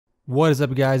What is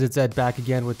up guys, it's Ed back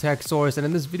again with Tech Source, and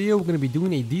in this video we're going to be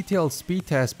doing a detailed speed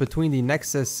test between the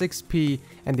Nexus 6P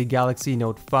and the Galaxy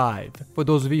Note 5. For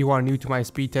those of you who are new to my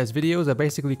speed test videos, I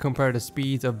basically compare the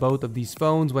speeds of both of these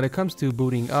phones when it comes to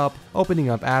booting up, opening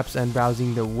up apps, and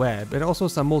browsing the web, and also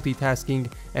some multitasking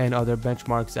and other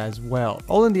benchmarks as well,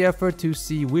 all in the effort to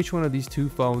see which one of these two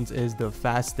phones is the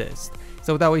fastest.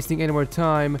 So without wasting any more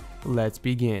time, let's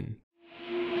begin.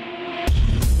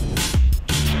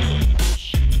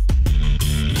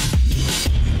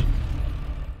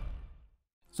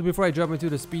 So before I jump into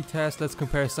the speed test, let's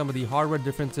compare some of the hardware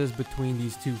differences between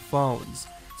these two phones.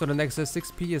 So the Nexus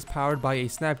 6P is powered by a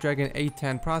Snapdragon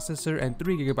 810 processor and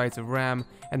 3GB of RAM,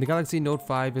 and the Galaxy Note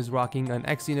 5 is rocking an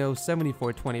Exynos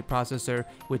 7420 processor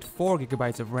with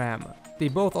 4GB of RAM. They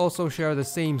both also share the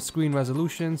same screen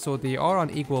resolution, so they are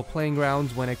on equal playing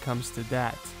grounds when it comes to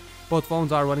that. Both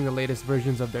phones are running the latest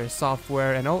versions of their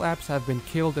software, and all apps have been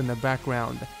killed in the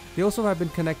background. They also have been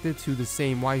connected to the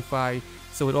same Wi-Fi.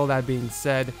 So with all that being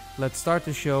said, let's start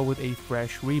the show with a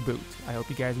fresh reboot. I hope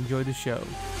you guys enjoyed the show.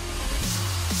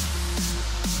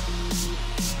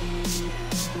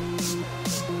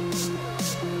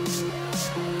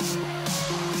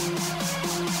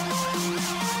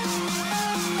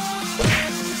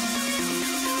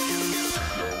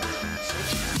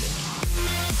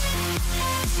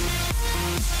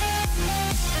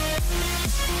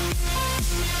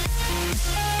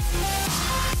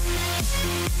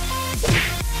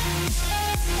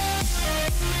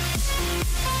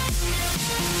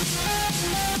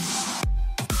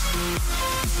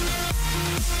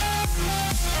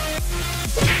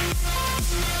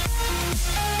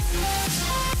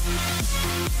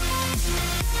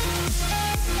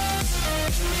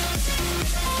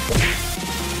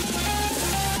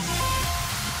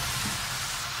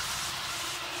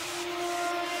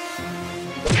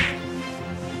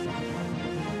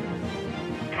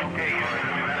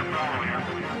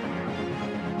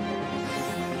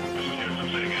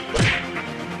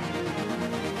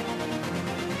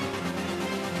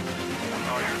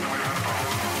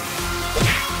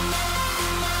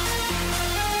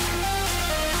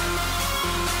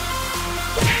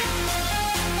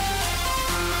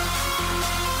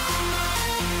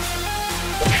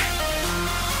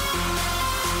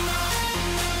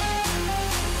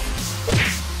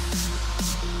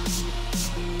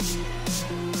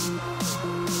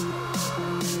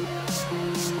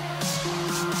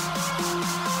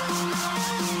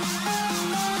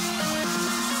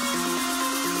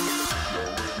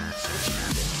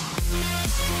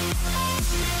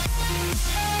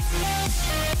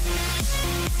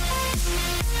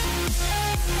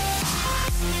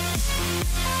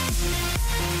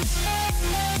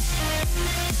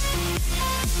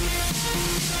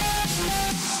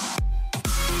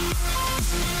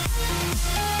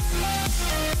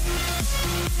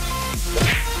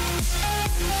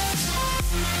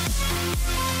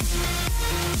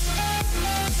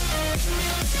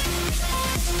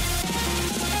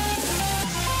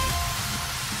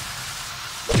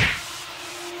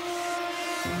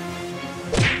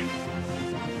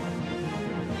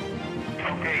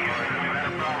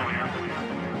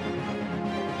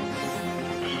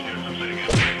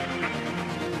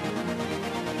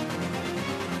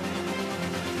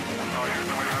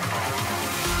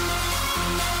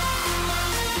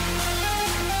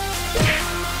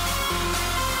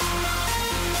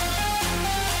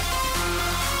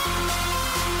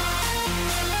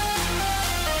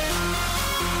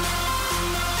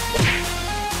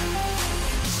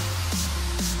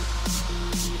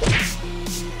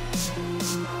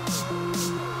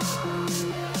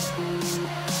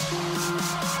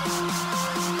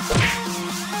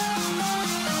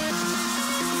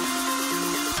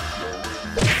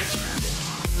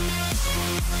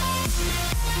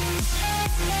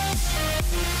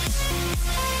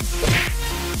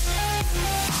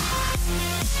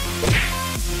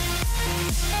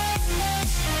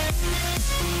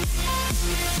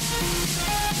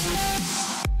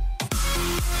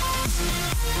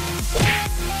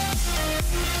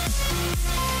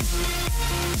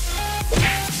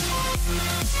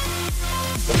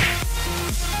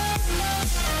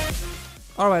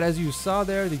 Alright, as you saw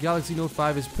there, the Galaxy Note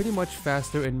 5 is pretty much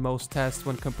faster in most tests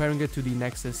when comparing it to the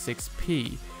Nexus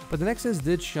 6P, but the Nexus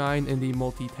did shine in the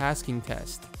multitasking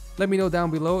test. Let me know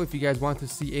down below if you guys want to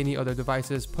see any other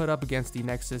devices put up against the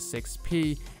Nexus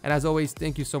 6P, and as always,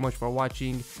 thank you so much for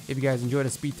watching. If you guys enjoyed the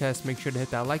speed test, make sure to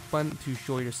hit that like button to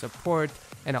show your support,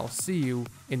 and I'll see you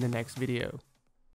in the next video.